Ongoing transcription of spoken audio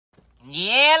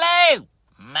Yellow!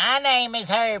 My name is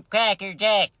Herb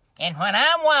Crackerjack, and when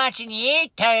I'm watching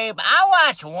YouTube, I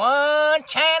watch one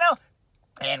channel,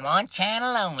 and one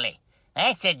channel only.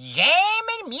 That's a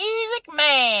Jammin' Music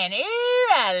Man. Ooh,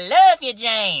 I love you,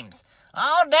 James.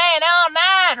 All day and all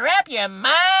night, wrap your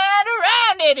mind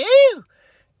around it. Ooh,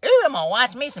 I'm gonna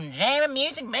watch me some Jammin'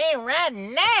 Music Man right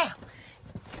now.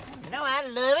 You know I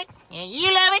love it, and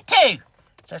you love it too.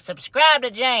 So subscribe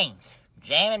to James,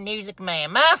 Jammin' Music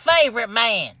Man, my favorite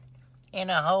man in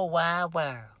the whole wide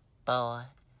world, boy.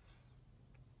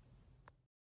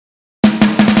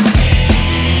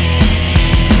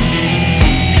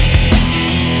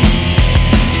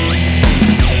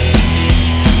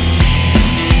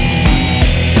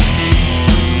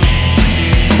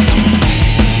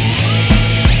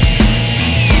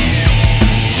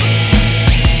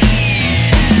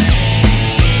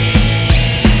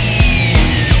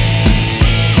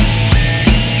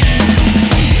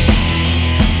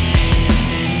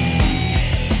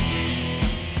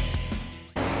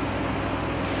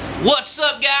 What's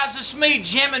up, guys? It's me,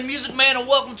 Jammin' Music Man, and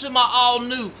welcome to my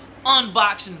all-new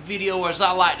unboxing video, or as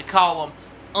I like to call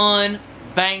them,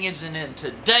 Unbangings. And in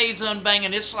today's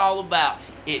Unbanging, it's all about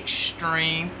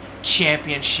Extreme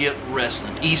Championship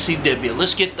Wrestling, ECW.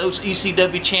 Let's get those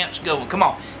ECW champs going. Come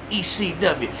on,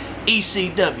 ECW,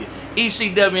 ECW,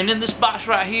 ECW. And in this box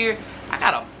right here, I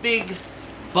got a big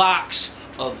box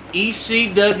of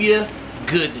ECW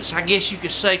goodness. I guess you could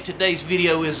say today's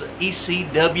video is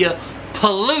ECW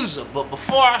Palooza. But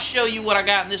before I show you what I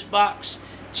got in this box,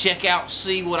 check out and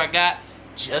see what I got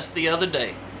just the other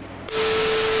day.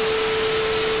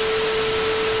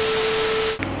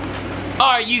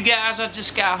 Alright, you guys, I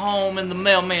just got home and the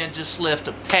mailman just left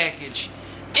a package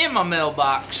in my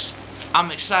mailbox.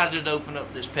 I'm excited to open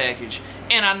up this package,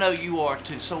 and I know you are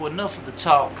too. So enough of the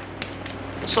talk.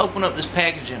 Let's open up this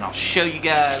package and I'll show you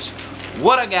guys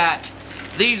what I got.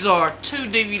 These are 2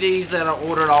 DVDs that I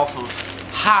ordered off of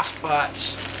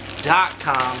highspots.com.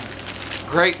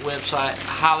 Great website. I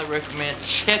highly recommend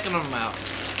checking them out.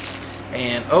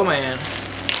 And oh man,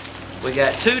 we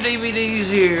got 2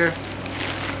 DVDs here.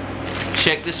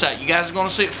 Check this out. You guys are going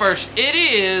to see it first. It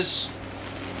is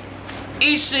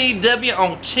ECW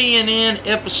on TNN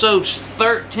episodes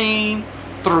 13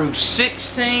 through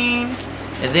 16.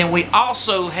 And then we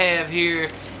also have here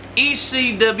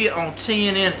ECW on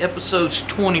TNN episodes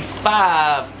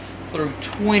 25 through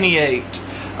 28.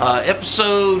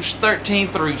 Episodes 13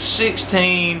 through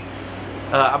 16,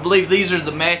 I believe these are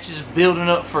the matches building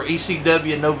up for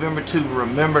ECW November to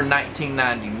Remember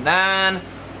 1999.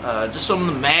 Just some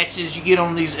of the matches you get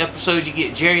on these episodes. You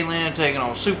get Jerry Lynn taking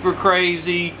on Super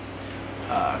Crazy,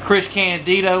 Chris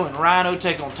Candido and Rhino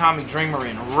taking on Tommy Dreamer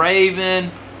and Raven,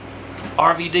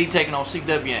 RVD taking on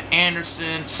CW and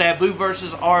Anderson, Sabu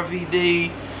versus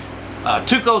RVD,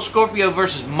 Tuco Scorpio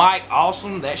versus Mike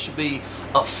Awesome. That should be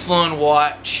a fun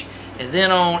watch. And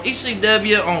then on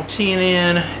ECW on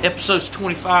TNN episodes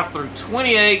 25 through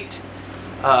 28,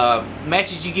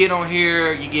 matches you get on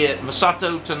here, you get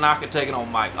Masato Tanaka taking on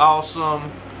Mike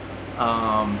Awesome.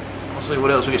 Let's see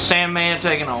what else we get. Sandman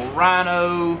taking on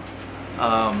Rhino.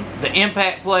 The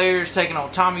Impact Players taking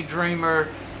on Tommy Dreamer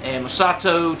and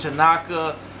Masato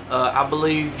Tanaka. I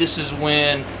believe this is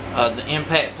when the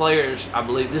Impact Players, I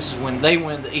believe this is when they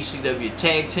win the ECW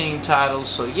Tag Team titles.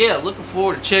 So yeah, looking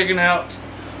forward to checking out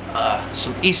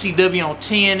some ECW on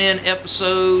TNN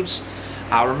episodes.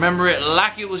 I remember it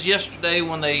like it was yesterday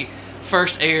when they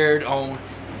first aired on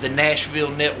the Nashville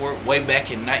Network way back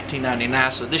in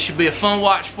 1999. So this should be a fun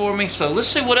watch for me. So let's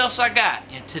see what else I got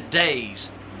in today's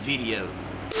video.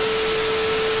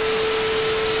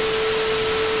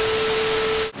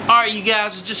 Alright, you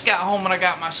guys, I just got home and I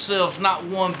got myself not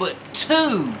 1 but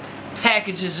 2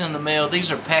 packages in the mail.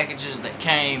 These are packages that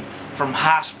came from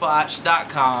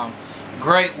highspots.com.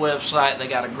 Great website. They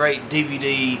got a great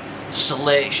DVD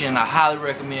selection. I highly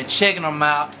recommend checking them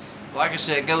out. Like I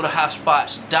said, go to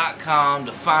highspots.com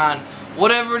to find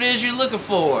whatever it is you're looking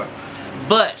for.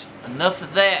 But enough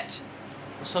of that.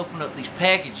 Let's open up these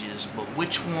packages. But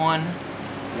which one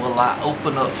will I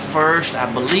open up first?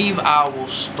 I believe I will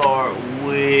start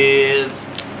with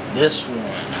this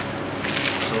one.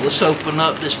 So let's open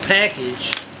up this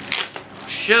package. I'll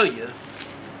show you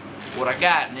what I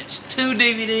got. And it's 2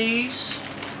 DVDs.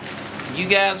 You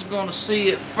guys are going to see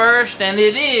it first. And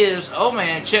it is, oh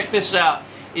man, check this out.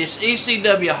 It's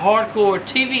ECW Hardcore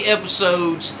TV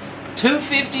episodes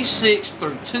 256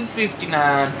 through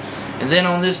 259. And then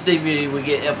on this DVD we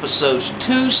get episodes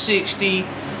 260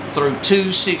 through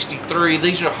 263.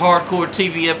 These are Hardcore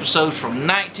TV episodes from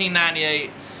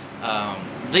 1998.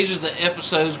 These are the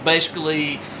episodes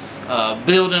basically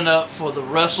building up for the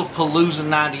Palooza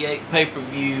 98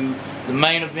 pay-per-view. The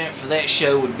main event for that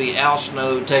show would be Al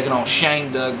Snow taking on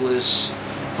Shane Douglas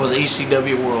for the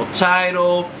ECW World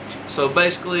Title. So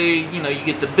basically, you know, you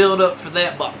get the build-up for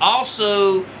that, but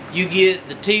also you get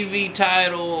the TV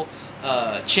title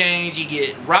change. You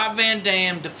get Rob Van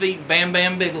Dam defeating Bam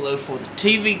Bam Bigelow for the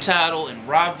TV title, and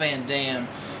Rob Van Dam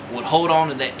would hold on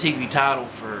to that TV title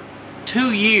for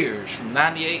 2 years, from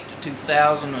 98 to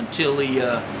 2000, until he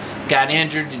got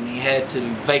injured and he had to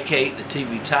vacate the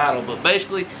TV title. But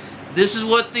basically, this is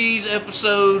what these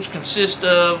episodes consist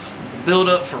of, the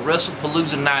build-up for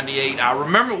Palooza 98. I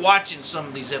remember watching some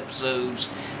of these episodes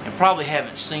and probably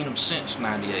haven't seen them since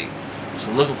 98.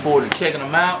 So looking forward to checking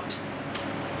them out.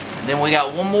 And then we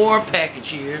got one more package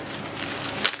here.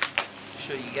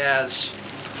 Show you guys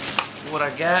what I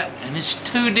got. And it's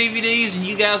 2 DVDs, and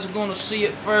you guys are going to see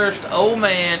it first. Oh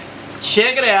man,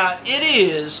 check it out. It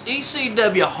is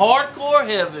ECW Hardcore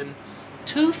Heaven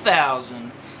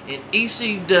 2000 and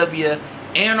ECW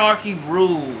Anarchy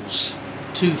Rules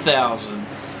 2000.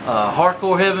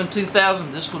 Hardcore Heaven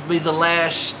 2000, this would be the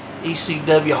last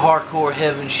ECW Hardcore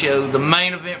Heaven show. The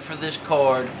main event for this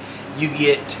card, you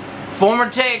get former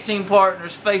tag team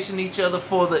partners facing each other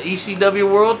for the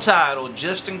ECW World Title.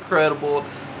 Just Incredible,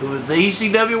 who is the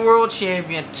ECW World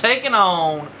Champion, taking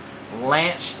on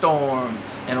Lance Storm.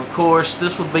 And of course,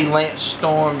 this would be Lance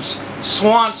Storm's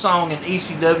swan song in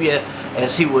ECW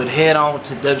as he would head on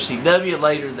to WCW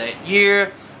later that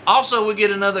year. Also, we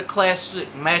get another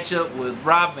classic matchup with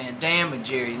Rob Van Dam and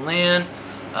Jerry Lynn.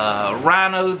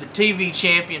 Rhino, the TV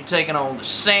champion, taking on the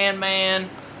Sandman.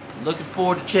 Looking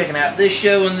forward to checking out this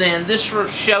show. And then this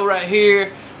show right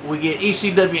here, we get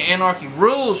ECW Anarchy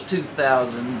Rules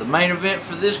 2000. The main event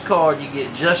for this card, you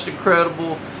get Just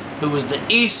Incredible, who was the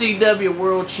ECW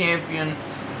World Champion,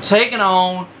 taking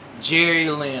on Jerry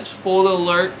Lynn. Spoiler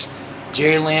alert,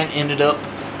 Jerry Lynn ended up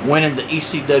winning the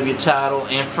ECW title.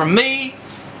 And for me,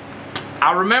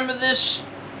 I remember this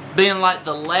being like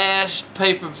the last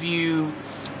pay-per-view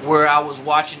where I was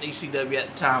watching ECW at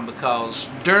the time, because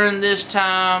during this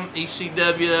time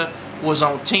ECW was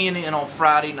on TNN on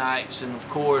Friday nights, and of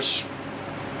course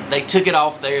they took it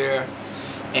off there,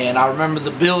 and I remember the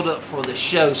build-up for the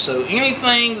show. So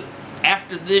anything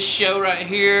after this show right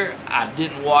here, I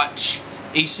didn't watch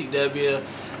ECW.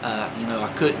 You know,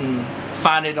 I couldn't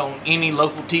find it on any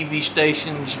local TV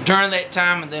stations during that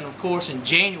time. And then of course in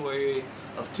January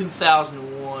of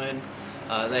 2001,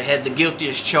 they had the Guilty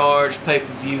as Charged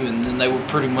pay-per-view, and then they were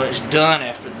pretty much done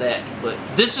after that. But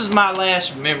this is my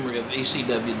last memory of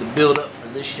ECW, the build-up for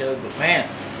this show. But man,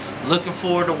 looking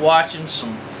forward to watching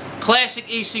some classic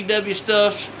ECW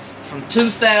stuff from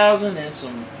 2000 and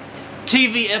some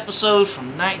TV episodes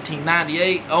from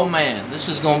 1998. Oh man, this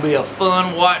is going to be a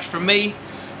fun watch for me.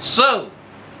 So,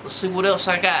 let's see what else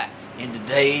I got in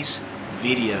today's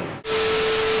video.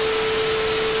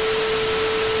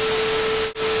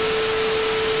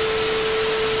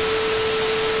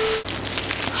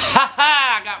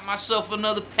 I got myself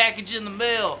another package in the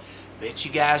mail. Bet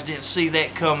you guys didn't see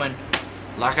that coming.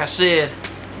 Like I said,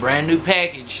 brand new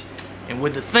package. And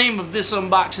with the theme of this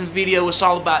unboxing video, it's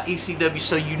all about ECW,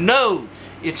 so you know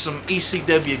it's some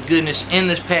ECW goodness in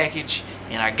this package.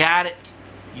 And I got it,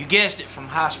 you guessed it, from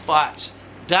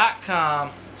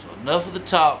highspots.com. So enough of the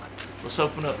talk. Let's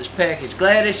open up this package.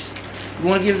 Gladys, you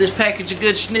want to give this package a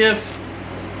good sniff?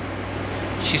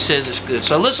 She says it's good.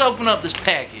 So let's open up this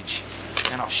package,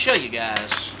 and I'll show you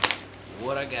guys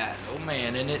what I got. Oh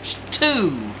man, and it's 2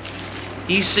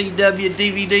 ECW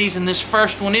DVDs, and this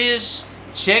first one is,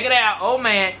 check it out, oh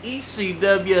man,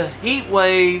 ECW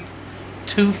Heatwave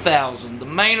 2000. The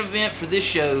main event for this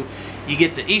show, you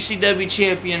get the ECW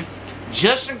champion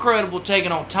Just Incredible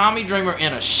taking on Tommy Dreamer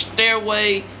in a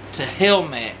Stairway to Hell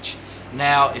match.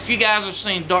 Now, if you guys have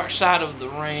seen Dark Side of the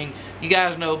Ring, you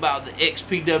guys know about the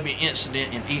XPW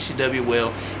incident in ECW.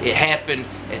 Well, it happened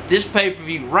at this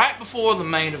pay-per-view right before the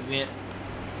main event.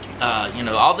 You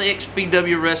know, all the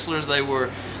XPW wrestlers, they were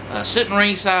sitting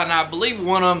ringside, and I believe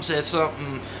one of them said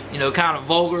something, you know, kind of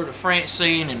vulgar to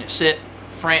Francine, and it set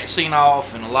Francine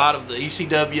off, and a lot of the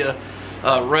ECW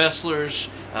wrestlers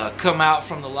come out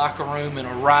from the locker room, and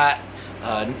a riot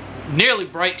nearly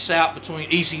breaks out between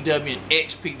ECW and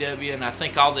XPW, and I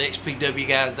think all the XPW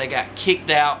guys, they got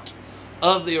kicked out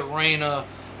of the arena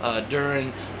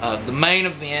during the main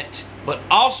event. But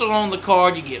also on the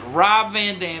card, you get Rob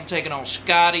Van Dam taking on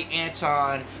Scotty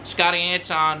Anton. Scotty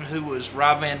Anton, who was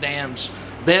Rob Van Dam's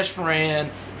best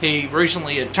friend. He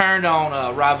recently had turned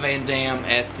on Rob Van Dam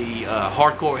at the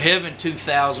Hardcore Heaven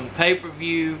 2000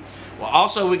 pay-per-view. Well,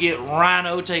 also we get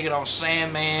Rhino taking on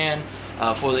Sandman.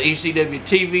 for the ECW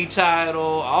TV title.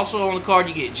 Also on the card,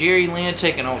 you get Jerry Lynn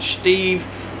taking on Steve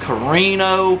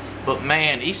Corino. But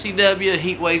man, ECW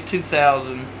Heatwave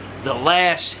 2000, the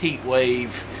last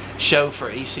Heatwave show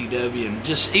for ECW, and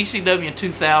just ECW in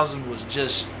 2000 was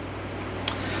just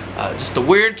a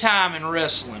weird time in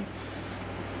wrestling.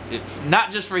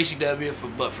 Not just for ECW,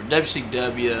 but for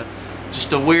WCW.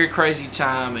 Just a weird, crazy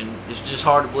time, and it's just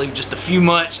hard to believe just a few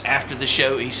months after the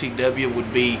show, ECW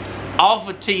would be off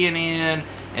of TNN,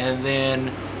 and then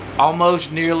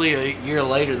almost nearly a year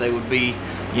later they would be,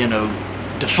 you know,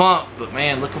 defunct. But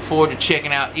man, looking forward to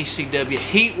checking out ECW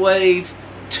Heatwave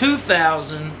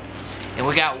 2000. And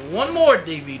we got one more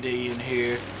DVD in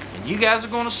here, and you guys are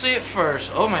going to see it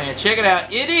first. Oh man, check it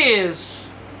out. It is,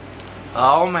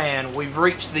 oh man, we've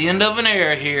reached the end of an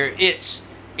era here. It's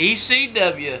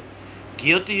ECW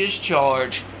Guilty as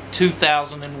Charged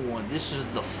 2001. This is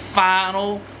the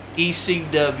final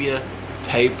ECW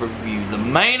pay-per-view. The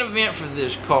main event for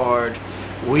this card,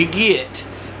 we get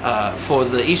for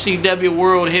the ECW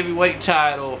World Heavyweight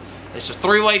title, it's a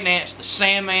three-way match. The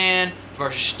Sandman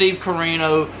versus Steve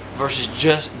Corino versus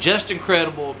Just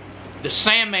Incredible. The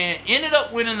Sandman ended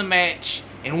up winning the match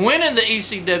and winning the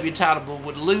ECW title, but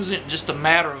would lose it in just a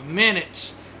matter of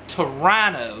minutes to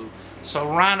Rhino. So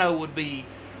Rhino would be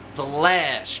the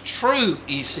last true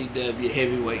ECW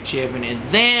heavyweight champion. And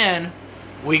then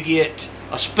we get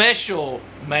a special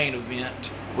main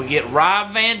event. We get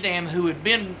Rob Van Dam, who had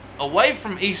been away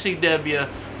from ECW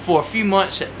for a few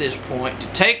months at this point, to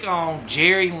take on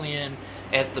Jerry Lynn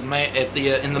in the main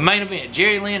event.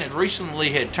 Jerry Lynn had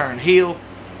recently turned heel,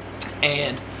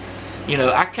 and you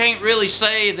know, I can't really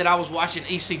say that I was watching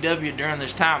ECW during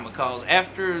this time, because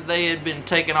after they had been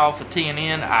taken off of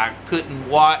TNN, I couldn't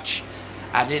watch.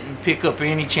 I didn't pick up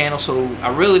any channel, so I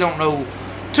really don't know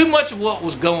too much of what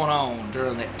was going on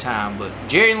during that time. But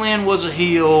Jerry Lynn was a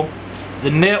heel.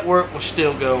 The network was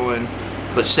still going.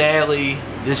 But sadly,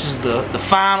 this is the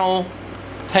final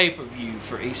pay-per-view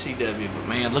for ECW. But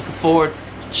man, looking forward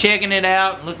to checking it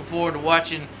out. And looking forward to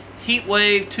watching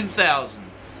Heatwave 2000.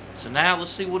 So now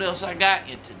let's see what else I got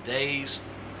in today's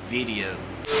video.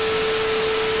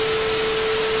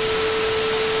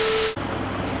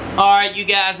 Alright you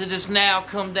guys, it has now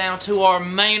come down to our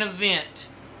main event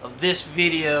of this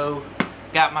video.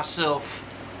 Got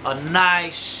myself a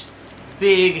nice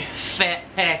big fat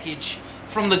package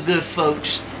from the good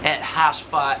folks at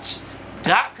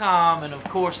highspots.com, and of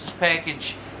course this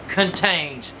package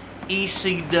contains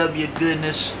ECW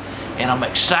goodness, and I'm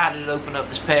excited to open up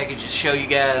this package and show you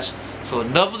guys. So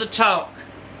enough of the talk,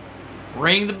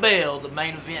 ring the bell, the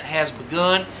main event has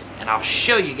begun, and I'll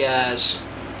show you guys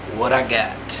what I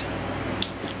got.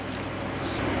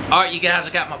 Alright you guys, I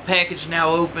got my package now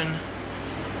open.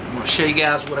 I'm going to show you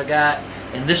guys what I got.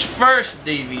 And this first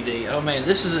DVD, oh man,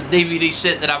 this is a DVD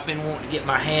set that I've been wanting to get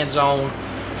my hands on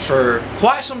for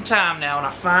quite some time now, and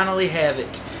I finally have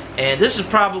it. And this is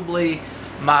probably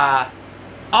my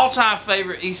all-time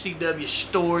favorite ECW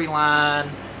storyline,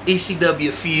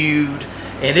 ECW feud,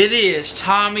 and it is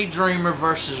Tommy Dreamer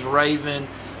versus Raven,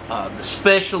 the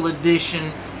special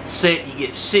edition set. You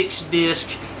get 6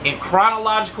 discs in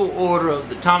chronological order of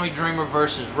the Tommy Dreamer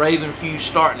versus Raven feud,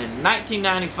 starting in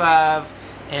 1995,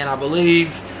 and I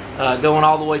believe going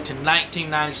all the way to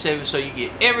 1997. So you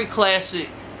get every classic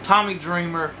Tommy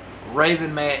Dreamer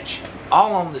Raven match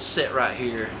all on this set right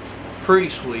here. Pretty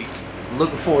sweet.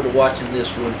 Looking forward to watching this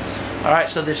one. Alright,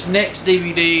 so this next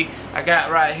DVD I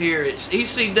got right here, it's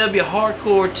ECW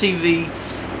Hardcore TV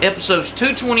episodes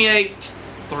 228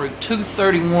 through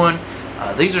 231.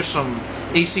 These are some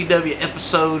ECW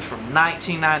episodes from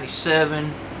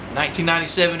 1997.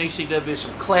 1997 ECW,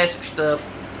 some classic stuff.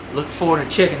 Looking forward to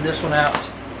checking this one out.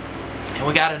 And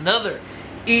we got another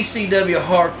ECW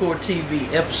Hardcore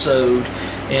TV episode,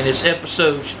 and it's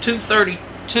episodes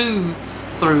 232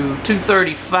 through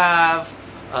 235.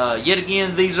 Yet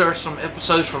again, these are some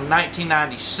episodes from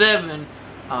 1997.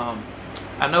 I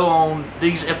know on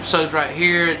these episodes right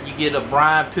here, you get a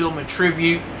Brian Pillman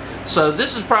tribute. So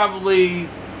this is probably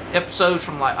episodes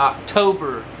from like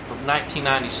October of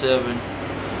 1997.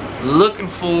 Looking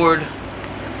forward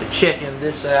to checking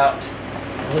this out.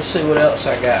 Let's see what else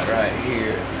I got right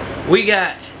here. We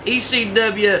got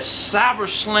ECW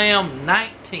CyberSlam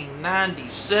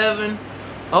 1997.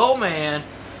 Oh man,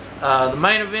 the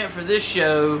main event for this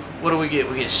show, what do we get?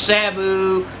 We get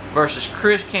Sabu versus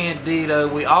Chris Candido.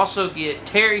 We also get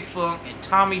Terry Funk and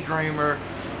Tommy Dreamer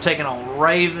taking on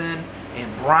Raven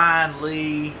and Brian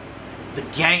Lee. The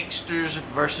Gangsters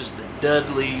versus the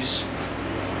Dudleys.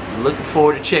 Looking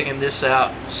forward to checking this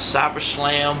out.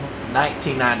 CyberSlam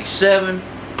 1997.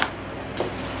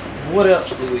 what else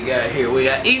do we got here? We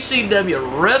got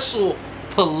ECW Wrestle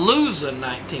Palooza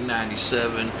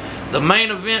 1997. The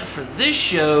main event for this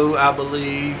show, I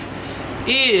believe,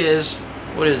 is,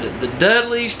 what is it? The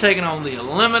Dudleys taking on the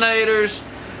Eliminators.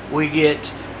 We get,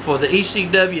 for the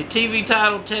ECW TV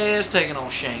title, Taz taking on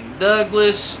Shane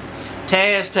Douglas.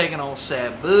 Taz taking on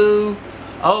Sabu.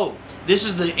 Oh, this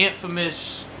is the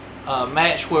infamous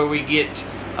match where we get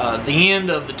the end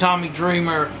of the Tommy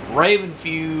Dreamer Raven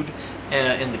feud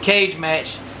in the cage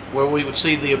match, where we would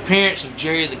see the appearance of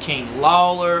Jerry the King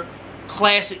Lawler.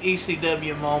 Classic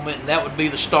ECW moment, and that would be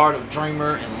the start of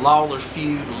Dreamer and Lawler's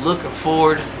feud. Looking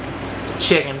forward to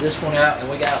checking this one out. And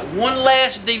we got one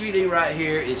last DVD right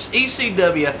here. It's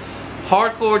ECW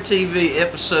Hardcore TV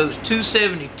episodes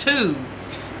 272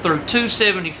 through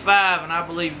 275, and I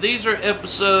believe these are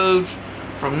episodes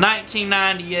from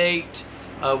 1998,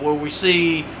 where we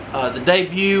see the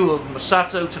debut of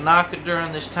Masato Tanaka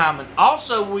during this time, and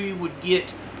also we would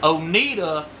get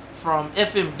Onita from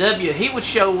FMW. He would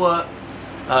show up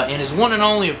in his one and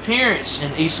only appearance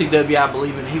in ECW, I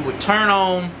believe, and he would turn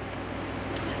on,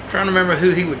 I'm trying to remember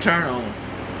who he would turn on.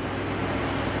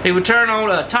 He would turn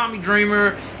on Tommy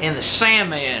Dreamer and the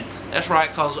Sandman. That's right,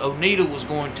 because Onita was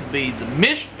going to be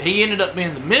he ended up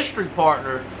being the mystery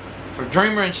partner for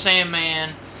Dreamer and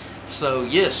Sandman. So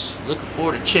yes, looking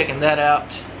forward to checking that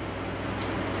out.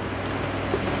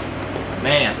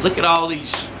 Man, look at all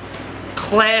these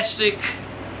classic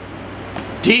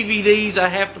DVDs I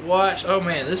have to watch. Oh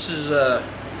man, this is a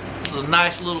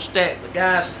nice little stack. But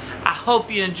guys, I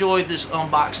hope you enjoyed this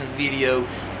unboxing video.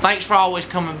 Thanks for always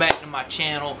coming back to my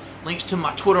channel. Links to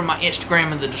my Twitter, my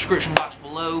Instagram in the description box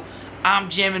below. I'm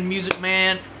Jammin' Music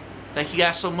Man. Thank you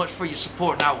guys so much for your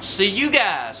support, and I will see you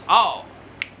guys all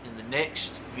in the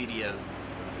next video.